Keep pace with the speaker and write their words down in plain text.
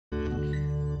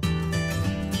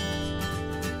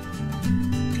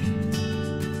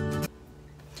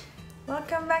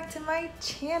welcome back to my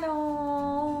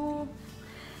channel.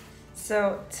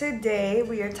 So today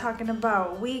we are talking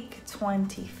about week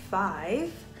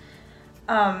 25,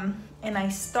 and I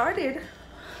started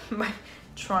by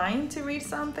trying to read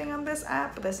something on this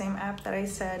app, the same app that I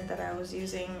said that I was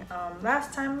using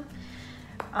last time,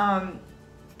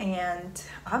 and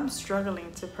I'm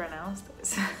struggling to pronounce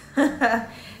this.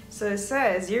 So it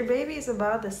says your baby is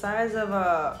about the size of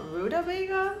a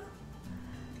rutabaga.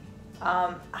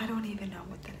 I don't even know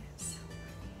what that is.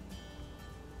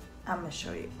 I'm gonna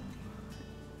show you.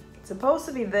 It's supposed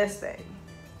to be this thing.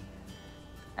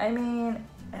 I mean,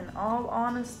 in all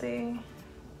honesty,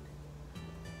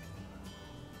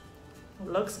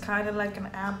 looks kind of like an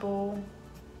apple,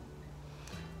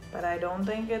 but I don't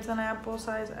think it's an apple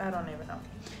size. I don't even know.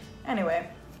 Anyway,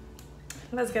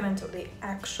 let's get into the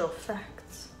actual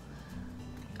facts.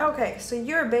 Okay, so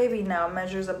your baby now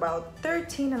measures about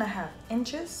 13.5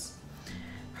 inches.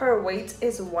 Her weight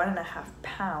is 1.5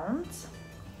 pounds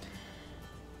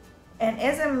and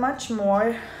isn't much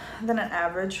more than an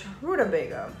average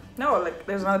rutabaga. No, like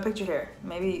there's another picture here.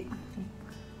 Maybe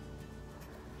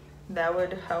that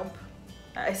would help.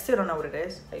 I still don't know what it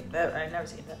is. I've never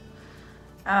seen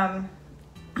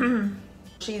that.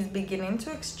 She's beginning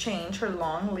to exchange her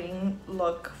long, lean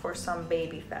look for some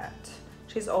baby fat.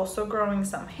 She's also growing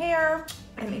some hair,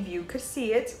 and if you could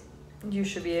see it, you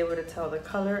should be able to tell the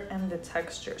color and the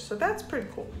texture. So that's pretty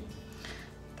cool.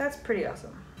 That's pretty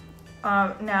awesome.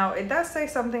 Now it does say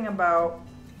something about,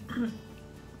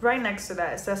 right next to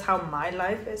that, it says how my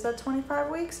life is at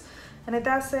 25 weeks. And it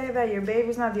does say that your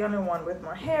baby's not the only one with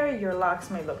more hair. Your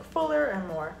locks may look fuller and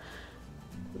more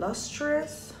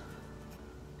lustrous,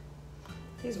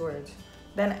 these words,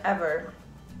 than ever.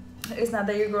 It's not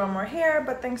that you're growing more hair,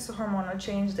 but thanks to hormonal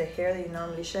change, the hair that you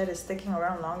normally shed is sticking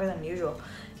around longer than usual.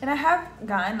 And I have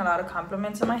gotten a lot of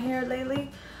compliments on my hair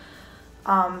lately.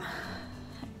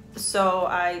 So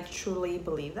I truly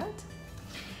believe that.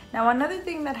 Now, another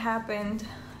thing that happened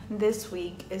this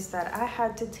week is that I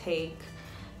had to take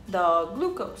the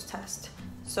glucose test.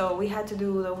 So we had to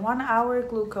do the 1-hour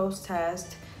glucose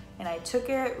test, and I took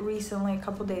it recently, a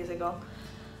couple days ago.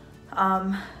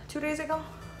 2 days ago,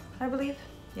 I believe.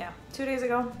 Yeah, 2 days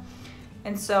ago.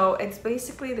 And so it's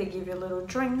basically they give you a little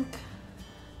drink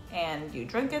and you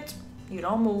drink it, you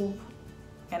don't move,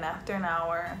 and after an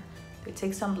hour they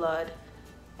take some blood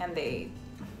and they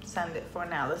send it for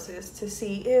analysis to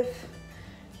see if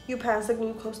you pass the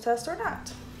glucose test or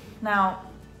not. Now,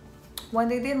 when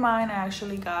they did mine, I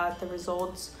actually got the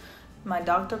results. My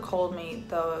doctor called me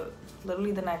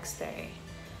literally the next day,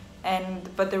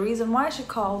 but the reason why she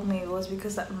called me was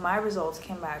because my results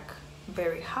came back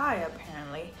very high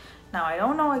apparently. Now I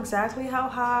don't know exactly how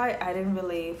high. I didn't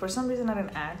really, for some reason I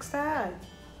didn't ask that.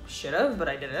 I should have, but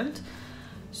I didn't.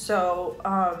 So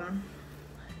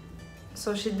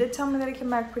so she did tell me that it came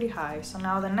back pretty high. So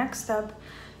now the next step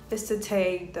is to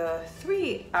take the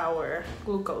 3-hour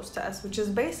glucose test, which is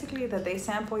basically that they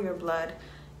sample your blood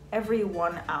every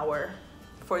 1 hour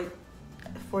for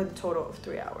the total of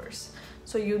 3 hours.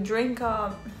 So you drink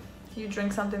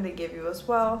something they give you as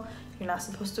well. You're not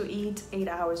supposed to eat 8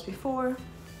 hours before.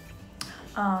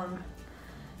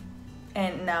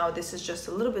 And now this is just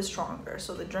a little bit stronger.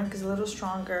 So the drink is a little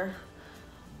stronger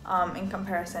in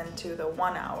comparison to the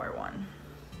 1-hour one.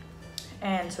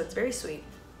 And so it's very sweet.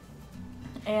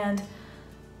 And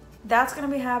that's gonna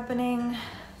be happening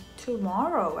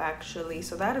tomorrow actually.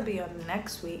 So that'll be on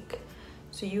next week.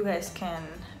 So you guys can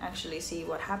actually see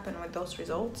what happened with those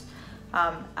results.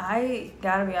 I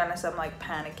gotta be honest, I'm like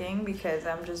panicking because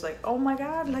I'm just like, oh my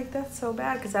god, like that's so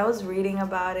bad, because I was reading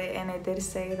about it and it did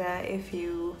say that if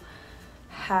you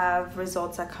have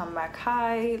results that come back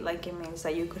high, like it means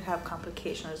that you could have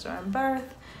complications during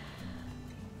birth.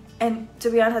 And to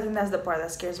be honest, I think that's the part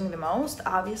that scares me the most.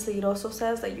 Obviously it also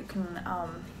says that you can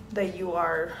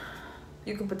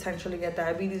you could potentially get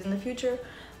diabetes in the future,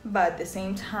 but at the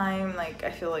same time, like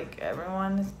I feel like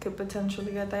everyone could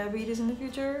potentially get diabetes in the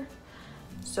future.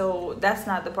 So that's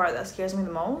not the part that scares me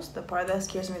the most. The part that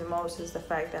scares me the most is the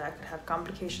fact that I could have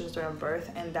complications during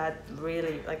birth, and that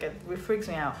really, like, it freaks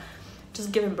me out.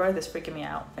 Just giving birth is freaking me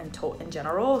out in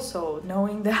general. So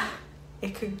knowing that I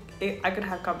could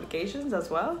have complications as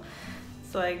well,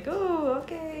 it's like, oh,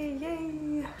 okay,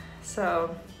 yay.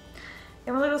 So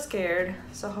I'm a little scared.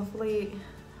 So hopefully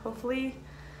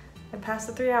I passed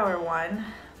the 3-hour one,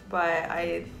 but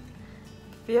I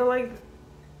feel like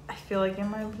in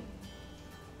my,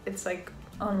 it's like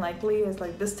unlikely. It's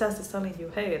like this test is telling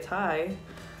you, hey, it's high.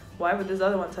 Why would this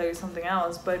other one tell you something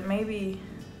else? But maybe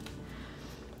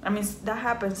I mean, that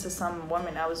happens to some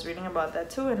women. I was reading about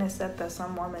that too, and it said that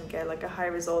some women get like a high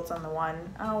results on the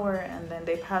 1 hour and then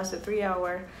they pass the 3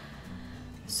 hour.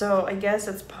 So I guess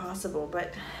it's possible,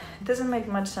 but it doesn't make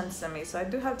much sense to me. So I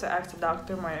do have to ask the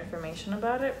doctor more information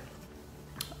about it.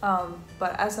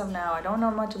 But as of now, I don't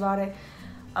know much about it.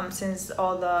 Since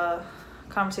all the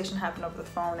conversation happened over the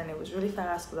phone and it was really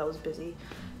fast because I was busy.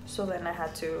 So then I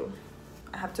have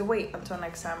to wait until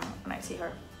next time when I see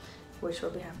her, which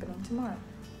will be happening tomorrow.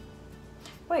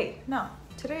 Wait, no,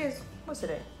 what's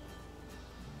today?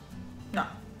 No,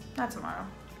 not tomorrow.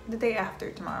 The day after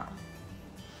tomorrow.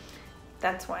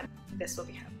 That's when this will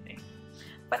be happening.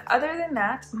 But other than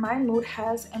that, my mood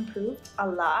has improved a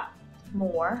lot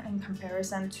more in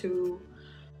comparison to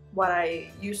what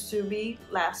I used to be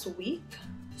last week.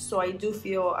 So I do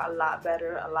feel a lot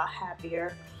better, a lot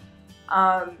happier.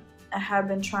 I have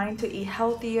been trying to eat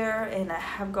healthier and I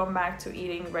have gone back to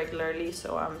eating regularly,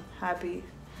 so I'm happy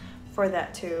for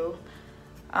that too.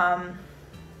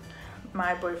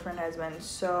 My boyfriend has been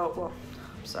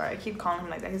I'm sorry, I keep calling him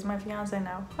like that. He's my fiance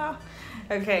now.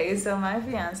 Okay, so my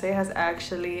fiance has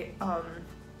actually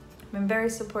been very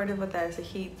supportive with that. So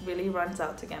he really runs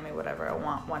out to get me whatever I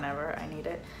want whenever I need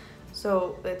it.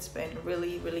 So it's been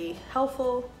really, really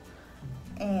helpful,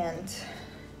 and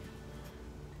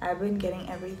I've been getting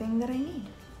everything that I need.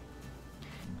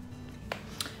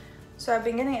 So I've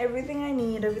been getting everything I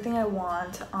need, everything I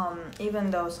want, even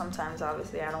though sometimes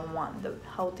obviously I don't want the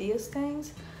healthiest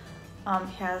things.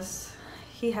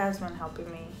 He has been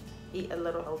helping me eat a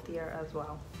little healthier as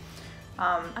well.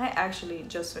 I actually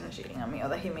just finished eating a meal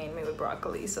that he made me with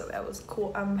broccoli, so that was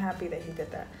cool. I'm happy that he did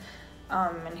that.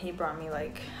 And he brought me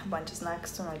like a bunch of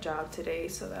snacks to my job today,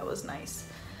 so that was nice.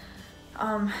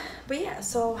 But yeah,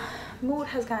 so mood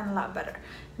has gotten a lot better.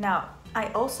 Now, I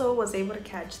also was able to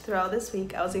catch throughout this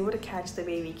week, I was able to catch the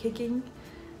baby kicking.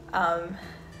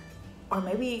 Or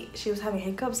maybe she was having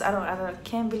hiccups. I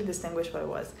can't really distinguish what it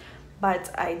was.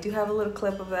 But I do have a little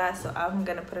clip of that, so I'm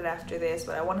gonna put it after this.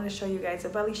 But I wanted to show you guys a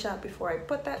belly shot before I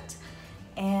put that.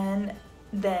 And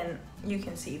then you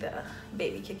can see the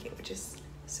baby kicking, which is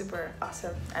super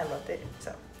awesome. I loved it,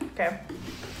 so, okay.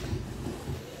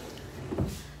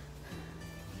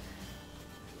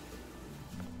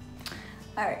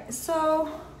 Alright, so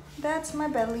that's my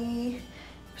belly.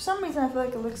 For some reason I feel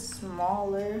like it looks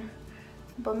smaller,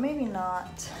 but maybe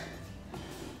not.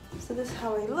 So this is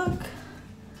how I look.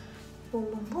 Boom,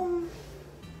 boom, boom.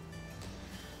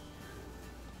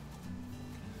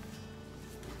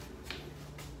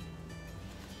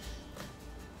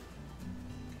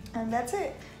 And that's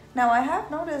it. Now I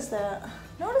have noticed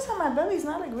notice how my belly's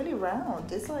not like really round.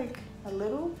 It's like a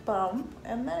little bump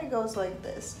and then it goes like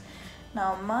this.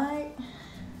 Now my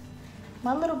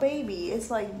little baby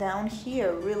is like down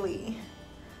here, really.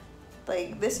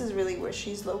 Like this is really where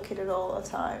she's located all the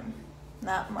time.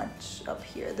 Not much up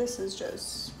here. This is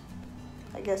just,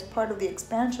 I guess, part of the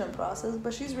expansion process,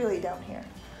 but she's really down here.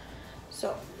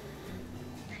 So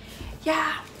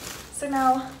yeah, so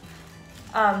now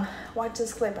watch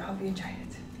this clip. I hope you enjoyed it.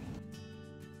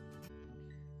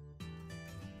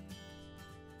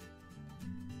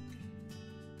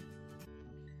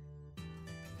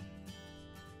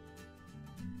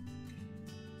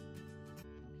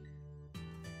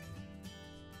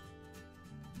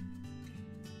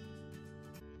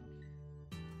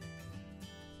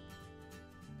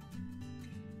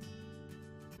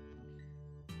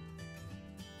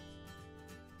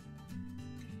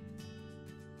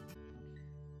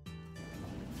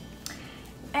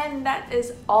 And that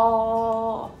is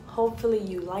all. Hopefully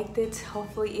you liked it.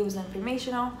 Hopefully it was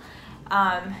informational.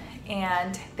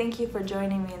 And thank you for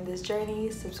joining me in this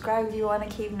journey. Subscribe if you want to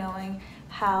keep knowing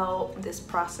how this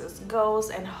process goes,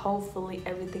 and hopefully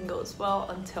everything goes well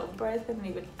until birth and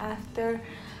even after.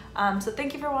 So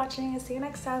thank you for watching and see you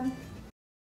next time.